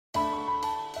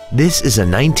This is a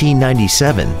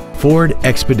 1997 Ford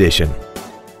Expedition.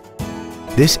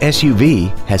 This SUV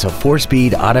has a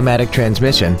 4-speed automatic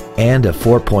transmission and a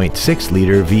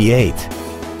 4.6-liter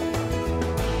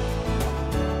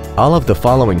V8. All of the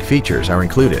following features are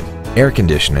included: air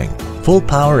conditioning, full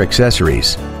power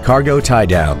accessories, cargo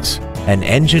tie-downs, an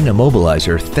engine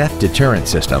immobilizer theft deterrent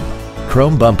system,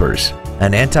 chrome bumpers,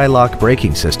 an anti-lock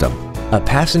braking system, a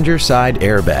passenger side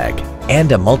airbag,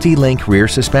 and a multi-link rear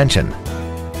suspension.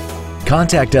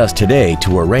 Contact us today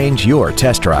to arrange your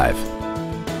test drive.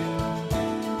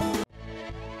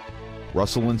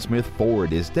 Russell & Smith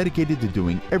Ford is dedicated to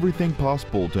doing everything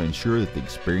possible to ensure that the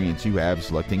experience you have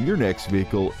selecting your next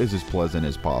vehicle is as pleasant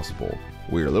as possible.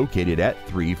 We are located at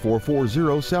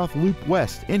 3440 South Loop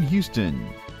West in Houston.